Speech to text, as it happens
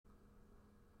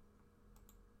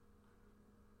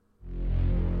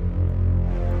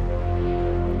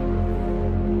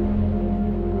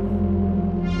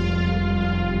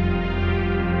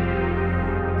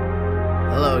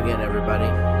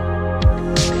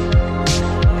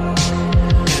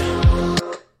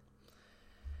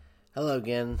Hello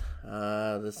again.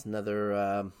 This is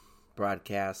another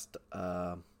broadcast.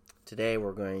 Today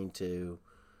we're going to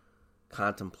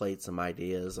contemplate some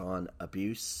ideas on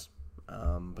abuse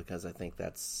because I think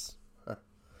that's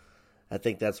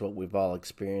what we've all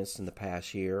experienced in the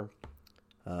past year.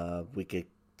 We could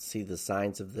see the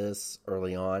signs of this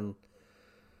early on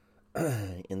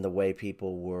in the way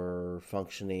people were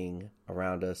functioning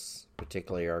around us,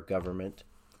 particularly our government,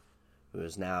 who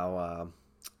is now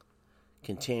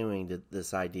continuing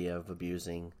this idea of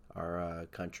abusing our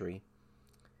country,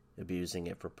 abusing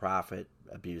it for profit,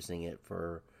 abusing it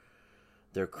for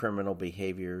their criminal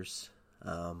behaviors.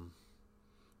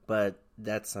 But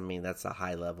that's a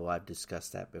high level. I've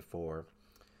discussed that before.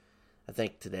 I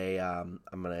think today I'm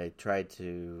going to try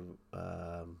to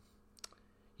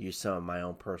use some of my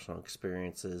own personal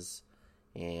experiences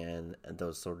and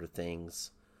those sort of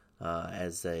things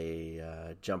as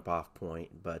a jump off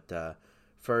point. But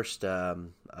first, I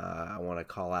want to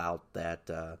call out that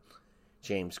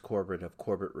James Corbett of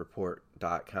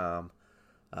CorbettReport.com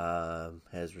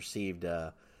has received,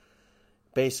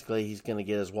 basically he's going to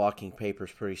get his walking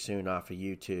papers pretty soon off of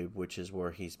YouTube, which is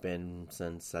where he's been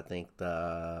since I think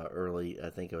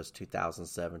it was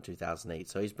 2007, 2008.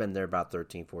 So he's been there about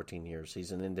 13, 14 years.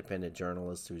 He's an independent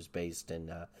journalist who's based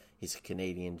in, he's a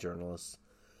Canadian journalist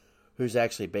who's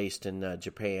actually based in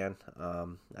Japan.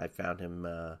 I found him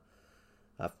a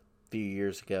few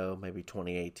years ago, maybe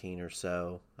 2018 or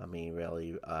so. I mean,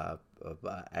 really,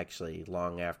 actually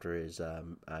long after his,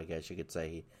 I guess you could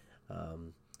say,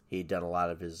 he'd done a lot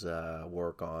of his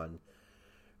work on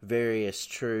various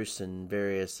truths and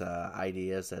various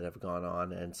ideas that have gone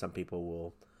on, and some people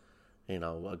will,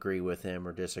 agree with him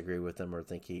or disagree with him or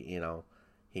think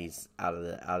he's out of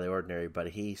the ordinary. But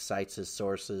he cites his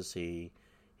sources, he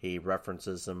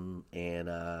references them, and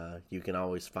you can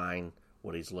always find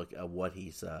what he's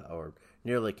or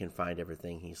nearly can find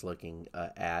everything he's looking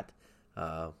at.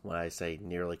 When I say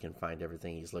nearly can find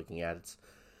everything he's looking at, it's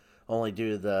only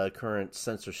due to the current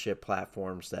censorship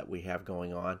platforms that we have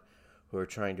going on, who are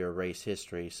trying to erase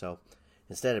history. So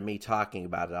instead of me talking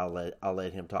about it, I'll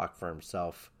let him talk for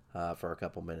himself for a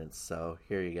couple minutes. So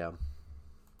here you go.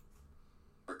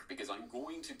 Because I'm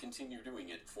going to continue doing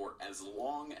it for as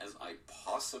long as I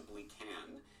possibly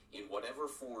can, in whatever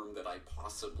form that I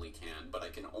possibly can, but I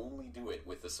can only do it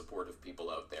with the support of people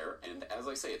out there. And as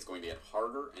I say, it's going to get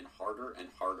harder and harder and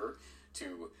harder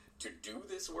to do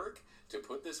this work, to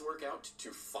put this work out,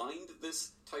 to find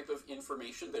this type of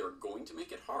information. They're going to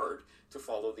make it hard to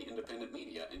follow the independent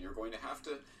media, and you're going to have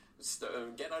to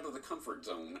get out of the comfort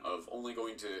zone of only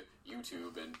going to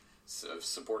YouTube and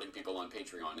supporting people on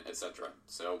Patreon, etc.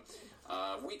 So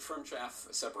wheat from chaff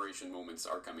separation moments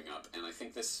are coming up, and I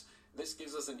think this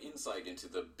gives us an insight into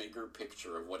the bigger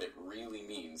picture of what it really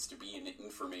means to be in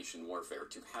information warfare,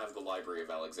 to have the Library of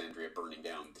Alexandria burning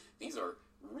down. These are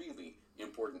really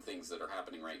important things that are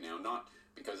happening right now, not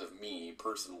because of me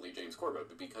personally, James Corbett,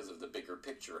 but because of the bigger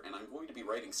picture. And I'm going to be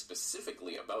writing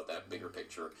specifically about that bigger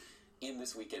picture in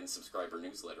this weekend's subscriber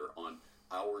newsletter on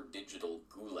our digital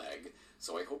gulag.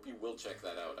 So I hope you will check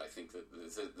that out. I think that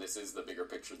this is the bigger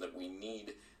picture that we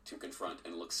need to confront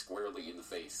and look squarely in the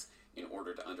face in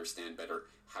order to understand better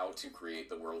how to create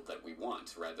the world that we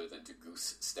want, rather than to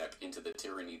goose step into the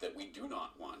tyranny that we do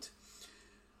not want.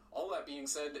 All that being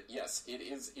said, yes, it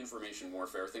is information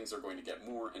warfare. Things are going to get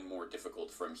more and more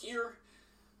difficult from here,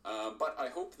 but I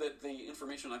hope that the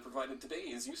information I provided today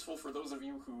is useful for those of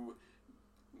you who,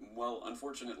 well,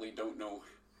 unfortunately don't know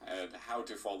how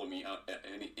to follow me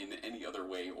in any other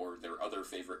way, or their other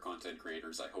favorite content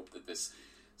creators. I hope that this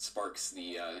sparks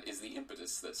is the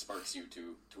impetus that sparks you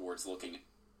towards looking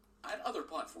at other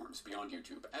platforms beyond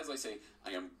YouTube. As I say,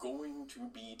 I am going to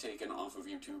be taken off of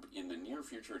YouTube in the near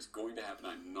future. It's going to happen.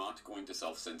 I'm not going to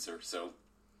self-censor, so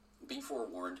be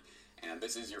forewarned, and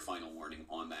this is your final warning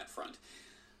on that front.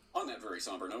 On that very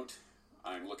somber note,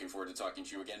 I'm looking forward to talking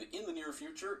to you again in the near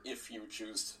future. If you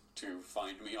choose to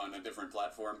find me on a different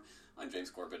platform, I'm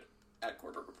James Corbett at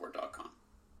CorbettReport.com.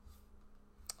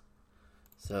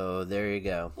 So there you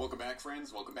go. Welcome back,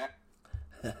 friends. Welcome back.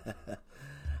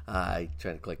 I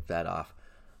tried to click that off.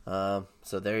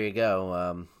 So there you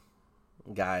go.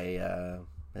 Guy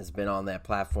has been on that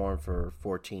platform for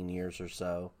 14 years or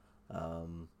so. Let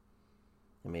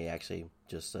me actually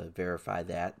just verify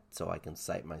that so I can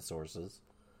cite my sources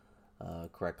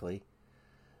correctly.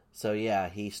 So yeah,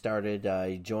 he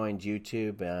joined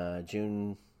YouTube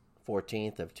June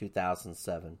 14th of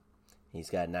 2007. He's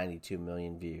got 92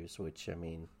 million views, which, I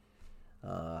mean,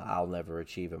 I'll never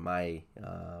achieve in my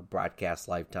broadcast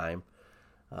lifetime.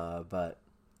 But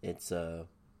it's,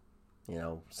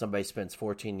 somebody spends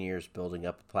 14 years building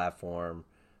up a platform,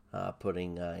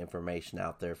 putting information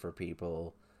out there for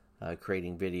people,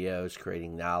 creating videos,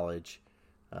 creating knowledge.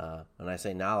 When I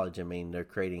say knowledge, I mean they're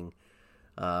creating,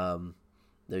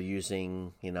 they're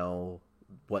using,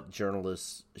 what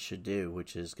journalists should do,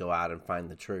 which is go out and find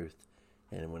the truth.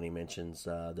 And when he mentions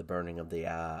the burning of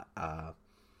the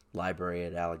library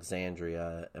at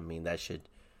Alexandria, I mean that should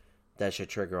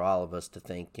trigger all of us to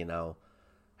think,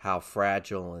 how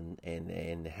fragile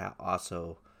and how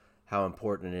also how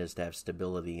important it is to have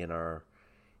stability in our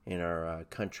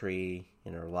country,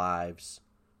 in our lives.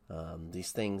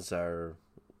 These things are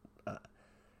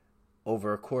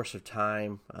over a course of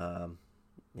time.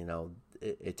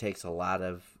 It takes a lot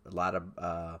of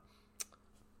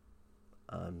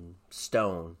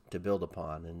stone to build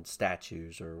upon, and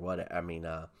statues or what. I mean,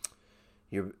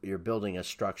 you're building a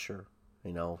structure.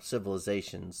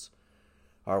 Civilizations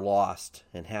are lost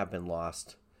and have been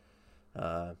lost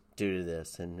due to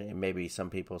this, and maybe some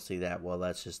people see that, well,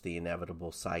 that's just the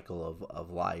inevitable cycle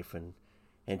of life, and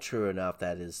true enough,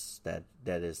 that is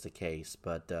the case.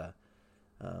 But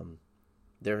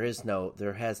there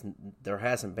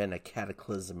hasn't been a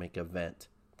cataclysmic event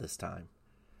this time,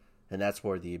 and that's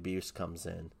where the abuse comes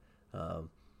in.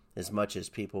 As much as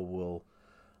people will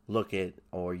look at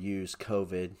or use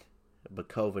COVID, but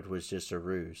COVID was just a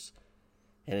ruse.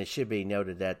 And it should be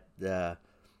noted that,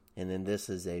 and then this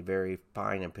is a very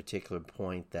fine and particular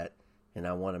point that, and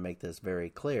I want to make this very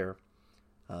clear,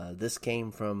 this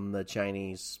came from the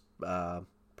Chinese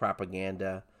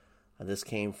propaganda. This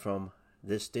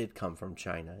did come from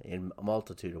China in a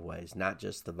multitude of ways, not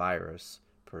just the virus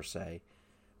per se,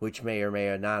 which may or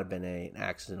may not have been an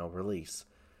accidental release.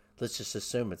 Let's just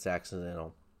assume it's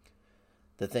accidental.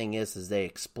 The thing is they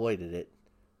exploited it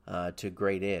to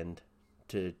great end,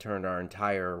 to turn our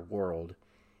entire world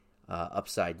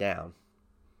upside down,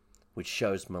 which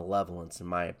shows malevolence, in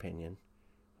my opinion,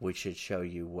 which should show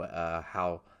you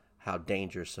how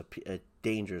dangerous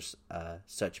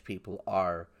such people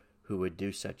are who would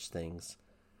do such things.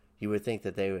 You would think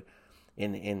that they would,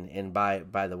 and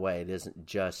by the way, it isn't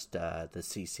just the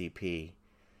CCP,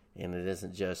 and it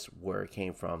isn't just where it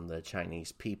came from, the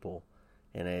Chinese people.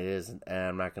 And it isn't, and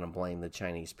I'm not going to blame the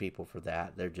Chinese people for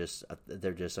that. They're just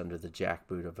under the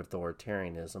jackboot of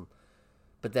authoritarianism.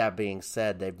 But that being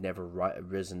said, they've never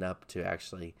risen up to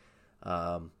actually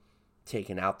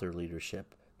taking out their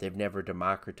leadership. They've never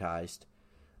democratized.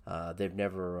 They've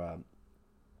never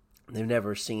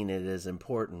seen it as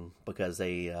important because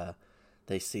they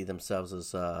see themselves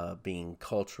as being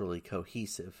culturally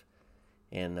cohesive.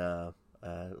 And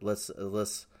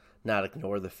let's not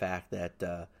ignore the fact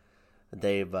that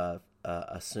they've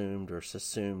assumed or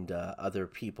subsumed other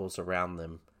peoples around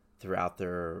them throughout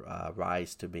their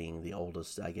rise to being the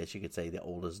oldest, I guess you could say, the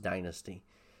oldest dynasty.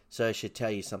 So it should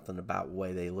tell you something about the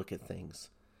way they look at things.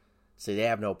 See, they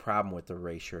have no problem with the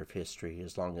erasure of history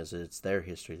as long as it's their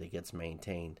history that gets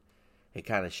maintained. It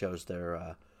kind of shows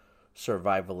their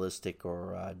survivalistic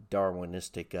or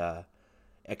Darwinistic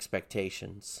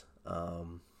expectations,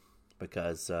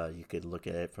 because you could look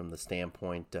at it from the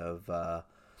standpoint of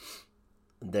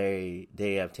they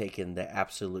have taken the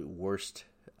absolute worst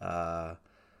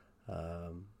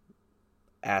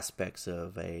aspects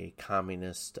of a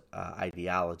communist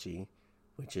ideology,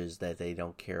 which is that they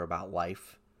don't care about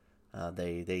life.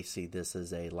 They see this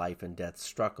as a life and death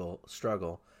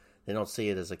struggle. They don't see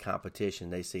it as a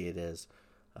competition. They see it as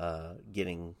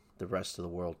getting the rest of the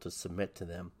world to submit to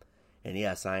them. And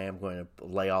yes, I am going to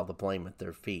lay all the blame at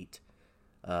their feet.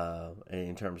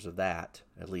 In terms of that,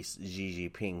 at least Xi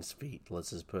Jinping's feet.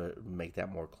 Let's just make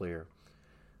that more clear.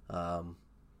 And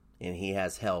he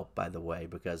has help, by the way,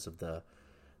 because of the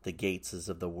Gateses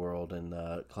of the world and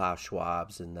Klaus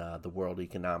Schwab's and the World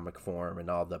Economic Forum and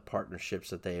all the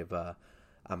partnerships that they've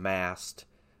amassed.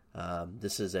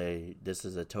 This is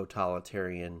a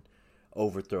totalitarian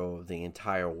overthrow of the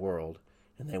entire world,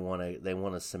 and they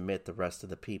want to submit the rest of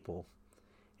the people,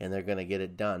 and they're going to get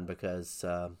it done because.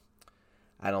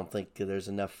 I don't think there's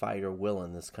enough fight or will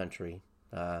in this country.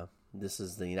 This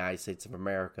is the United States of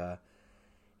America,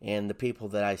 and the people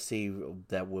that I see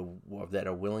that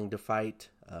are willing to fight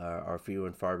are few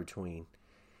and far between,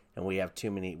 and we have too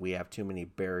many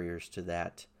barriers to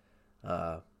that,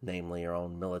 namely our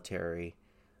own military.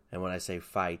 And when I say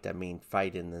fight, I mean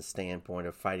fight in the standpoint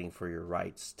of fighting for your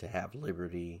rights to have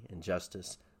liberty and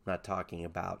justice. I'm not talking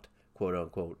about quote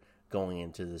unquote going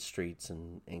into the streets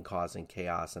and causing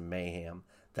chaos and mayhem.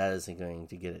 That isn't going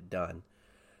to get it done.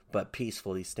 But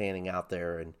peacefully standing out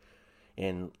there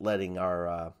and letting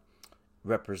our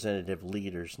representative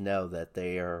leaders know that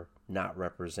they are not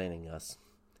representing us.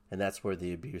 And that's where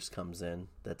the abuse comes in.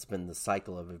 That's been the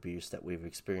cycle of abuse that we've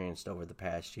experienced over the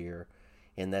past year.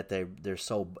 and that they're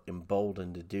so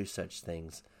emboldened to do such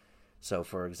things. So,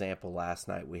 for example, last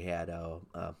night we had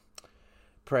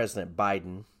President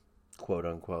Biden, quote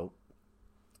unquote,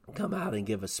 come out and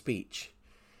give a speech.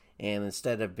 And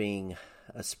instead of being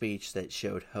a speech that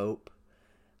showed hope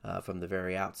from the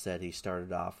very outset, he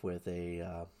started off with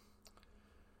a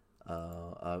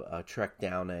trek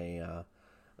down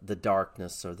the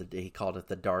darkness, or he called it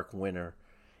the dark winter.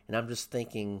 And I'm just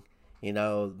thinking,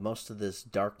 most of this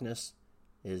darkness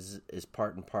is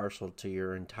part and parcel to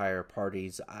your entire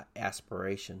party's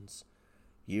aspirations.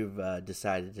 You've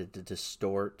decided to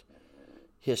distort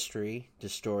history,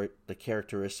 distort the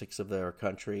characteristics of their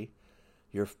country.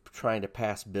 You're trying to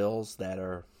pass bills that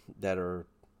are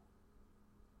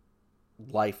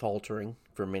life altering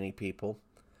for many people.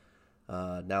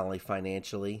 Not only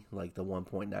financially, like the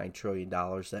 $1.9 trillion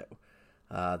that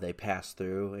they passed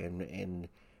through, and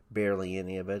barely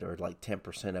any of it, or like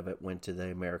 10% of it, went to the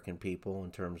American people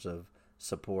in terms of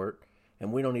support.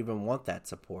 And we don't even want that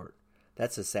support.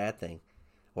 That's a sad thing.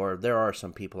 Or there are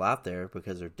some people out there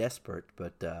because they're desperate,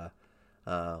 but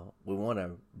we want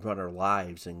to run our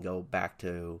lives and go back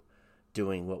to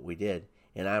doing what we did.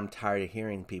 And I'm tired of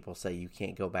hearing people say you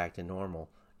can't go back to normal.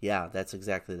 Yeah, that's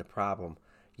exactly the problem.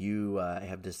 You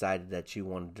have decided that you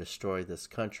want to destroy this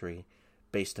country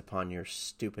based upon your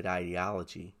stupid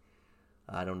ideology.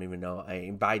 I don't even know.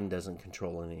 Biden doesn't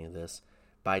control any of this.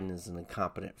 Biden is an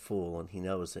incompetent fool, and he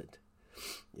knows it.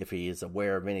 If he is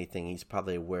aware of anything, he's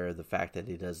probably aware of the fact that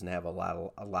he doesn't have a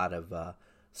lot of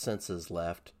senses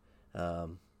left,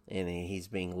 and he's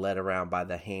being led around by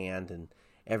the hand. And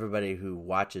everybody who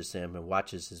watches him and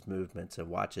watches his movements and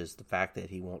watches the fact that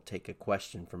he won't take a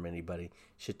question from anybody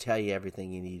should tell you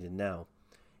everything you need to know.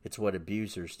 It's what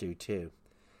abusers do too.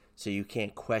 So you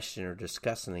can't question or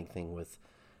discuss anything with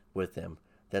them.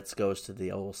 That goes to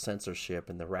the old censorship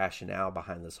and the rationale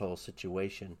behind this whole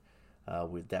situation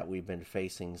that we've been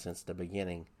facing since the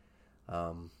beginning.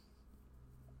 And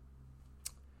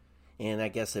I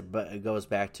guess it goes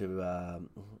back to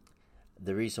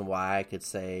the reason why I could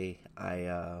say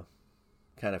I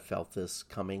kind of felt this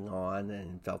coming on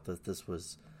and felt that this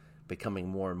was becoming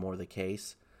more and more the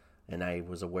case. And I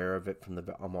was aware of it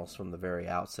almost from the very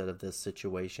outset of this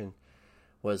situation,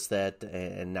 was that,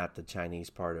 and not the Chinese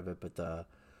part of it, but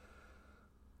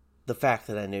the fact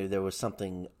that I knew there was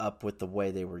something up with the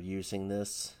way they were using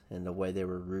this and the way they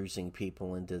were rusing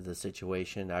people into the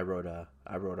situation. I wrote an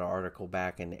article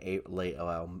back in April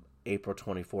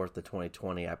 24th of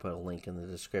 2020. I put a link in the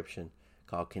description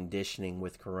called "Conditioning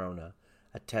with Corona: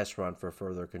 A Test Run for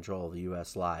Further Control of the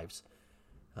U.S. Lives."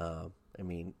 I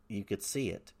mean, you could see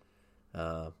it,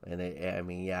 I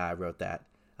wrote that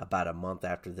about a month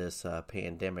after this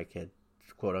pandemic had,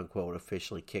 quote unquote,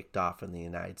 officially kicked off in the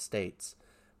United States.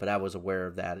 But I was aware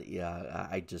of that.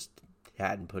 I just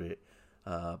hadn't put it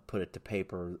to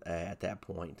paper at that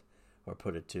point, or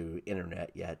put it to internet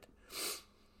yet.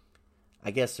 I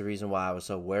guess the reason why I was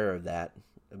so aware of that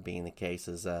being the case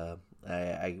is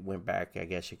I went back. I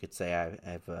guess you could say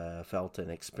I've felt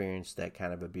and experienced that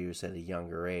kind of abuse at a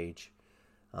younger age.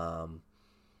 When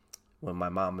my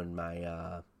mom and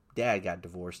my dad got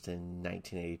divorced in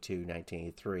 1982,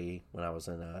 1983, when I was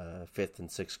in a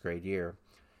fifth grade year,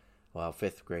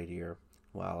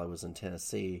 while I was in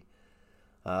Tennessee,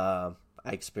 I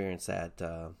experienced that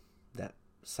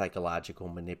psychological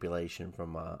manipulation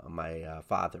from my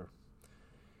father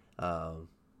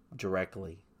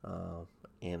directly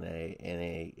in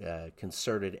a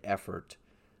concerted effort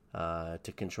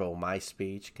to control my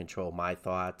speech, control my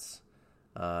thoughts,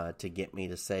 to get me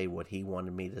to say what he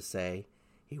wanted me to say.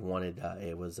 He wanted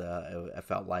I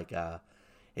felt like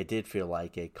it did feel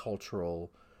like a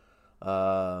cultural,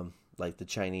 like the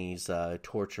Chinese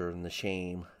torture and the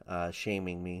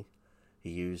shaming me. He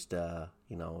used,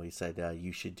 he said,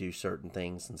 you should do certain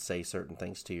things and say certain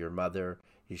things to your mother.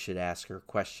 You should ask her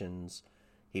questions.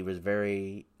 He was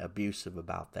very abusive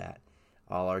about that.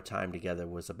 All our time together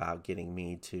was about getting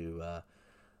me to,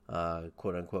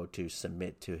 quote unquote, to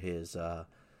submit to his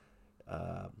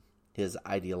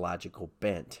ideological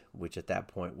bent, which at that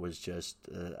point was just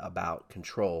about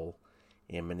control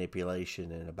and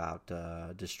manipulation and about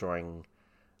destroying.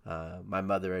 My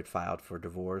mother had filed for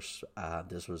divorce.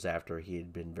 This was after he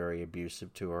had been very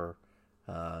abusive to her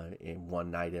in one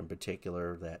night in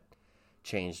particular that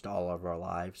changed all of our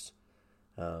lives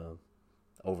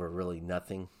over really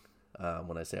nothing.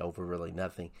 When I say over really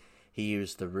nothing, he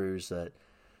used the ruse that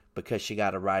because she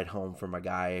got a ride home from a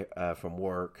guy from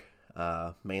work,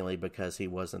 mainly because he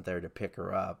wasn't there to pick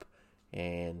her up,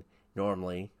 and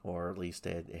normally, or at least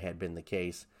it had been the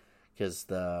case, because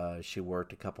she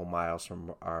worked a couple miles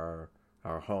from our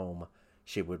home,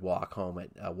 she would walk home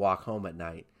at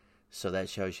night. So that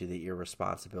shows you the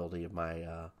irresponsibility of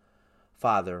my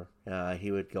father.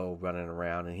 He would go running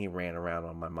around, and he ran around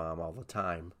on my mom all the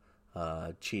time,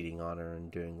 cheating on her and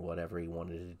doing whatever he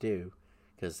wanted to do,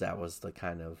 because that was the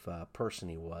kind of person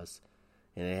he was.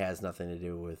 And it has nothing to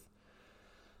do with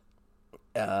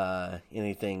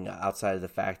anything outside of the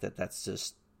fact that that's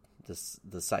just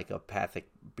the psychopathic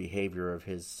behavior of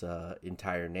his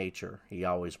entire nature. He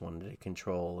always wanted to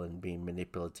control and be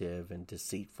manipulative and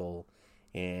deceitful,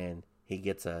 and he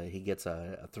gets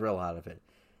a thrill out of it.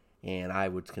 And I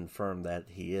would confirm that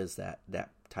he is that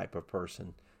type of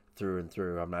person through and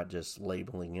through. I'm not just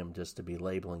labeling him just to be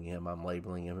labeling him. I'm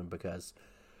labeling him because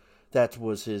that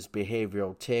was his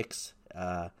behavioral tics.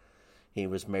 He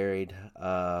was married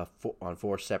on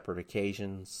 4 separate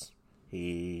occasions.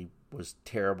 He was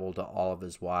terrible to all of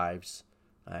his wives.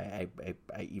 I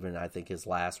think his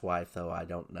last wife, though, I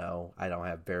don't know. I don't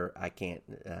have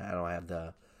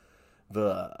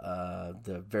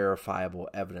the verifiable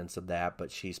evidence of that,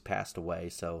 but she's passed away.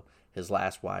 So his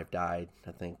last wife died,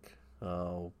 I think,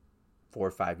 4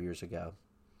 or 5 years ago.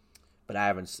 But I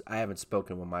haven't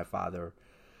spoken with my father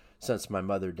since my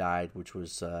mother died, which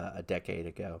was a decade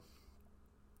ago.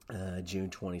 June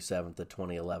 27th of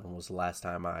 2011 was the last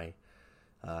time I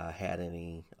had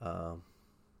any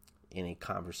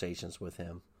conversations with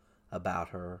him about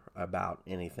her, about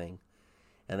anything.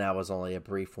 And that was only a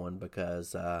brief one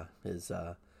because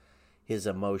his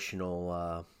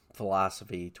emotional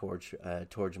philosophy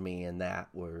towards me and that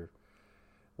were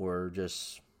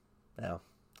just,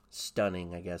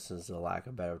 stunning, I guess is the lack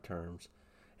of better terms.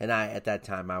 And at that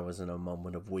time I was in a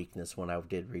moment of weakness when I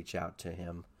did reach out to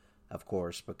him, of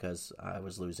course, because I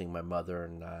was losing my mother,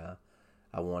 and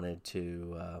I wanted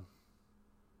to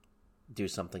do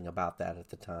something about that at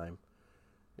the time.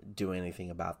 Do anything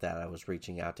about that. I was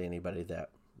reaching out to anybody that,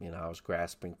 I was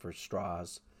grasping for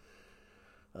straws.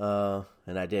 And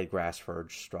I did grasp for a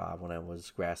straw when I was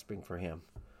grasping for him.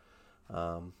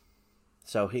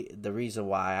 So the reason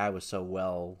why I was so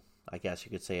well, I guess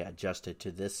you could say, adjusted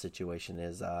to this situation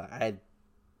is I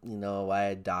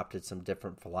adopted some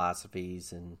different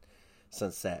philosophies, and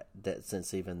since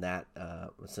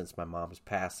since my mom's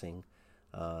passing,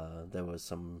 there was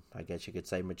some, I guess you could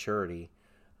say, maturity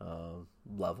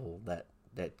level that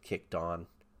kicked on,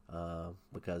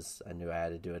 because I knew I had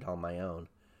to do it on my own.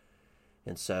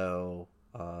 And so,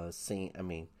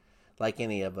 like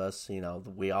any of us,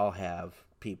 we all have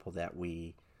people that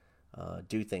we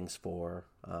do things for,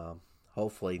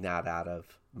 hopefully not out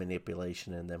of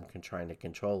manipulation and them trying to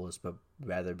control us, but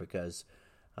rather because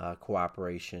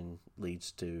cooperation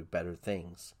leads to better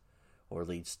things or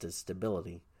leads to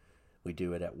stability. We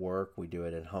do it at work, we do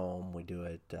it at home, we do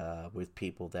it with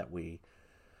people that we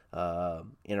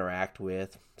interact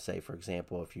with. Say, for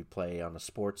example, if you play on a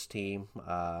sports team,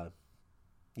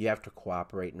 you have to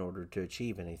cooperate in order to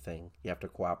achieve anything. You have to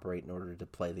cooperate in order to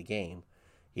play the game.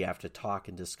 You have to talk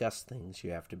and discuss things.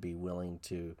 You have to be willing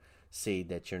to see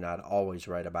that you're not always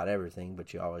right about everything,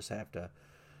 but you always have to,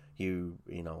 you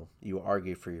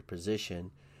argue for your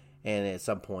position. And at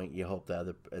some point, you hope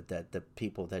that the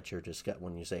people that you're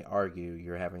when you say argue,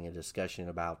 you're having a discussion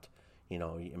about,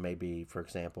 maybe, for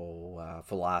example,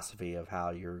 philosophy of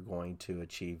how you're going to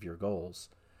achieve your goals,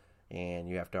 and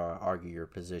you have to argue your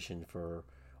position for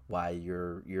why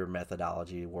your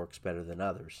methodology works better than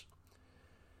others.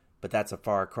 But that's a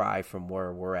far cry from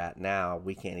where we're at now.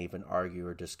 We can't even argue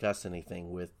or discuss anything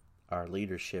with our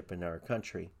leadership in our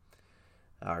country.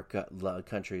 Our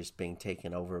country is being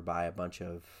taken over by a bunch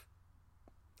of,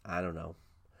 I don't know.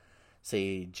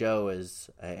 See, Joe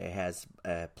has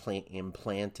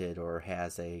implanted or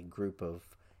has a group of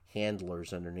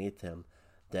handlers underneath him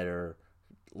that are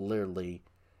literally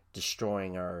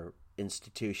destroying our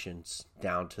institutions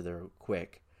down to their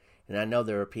quick. And I know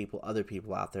there are other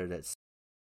people out there that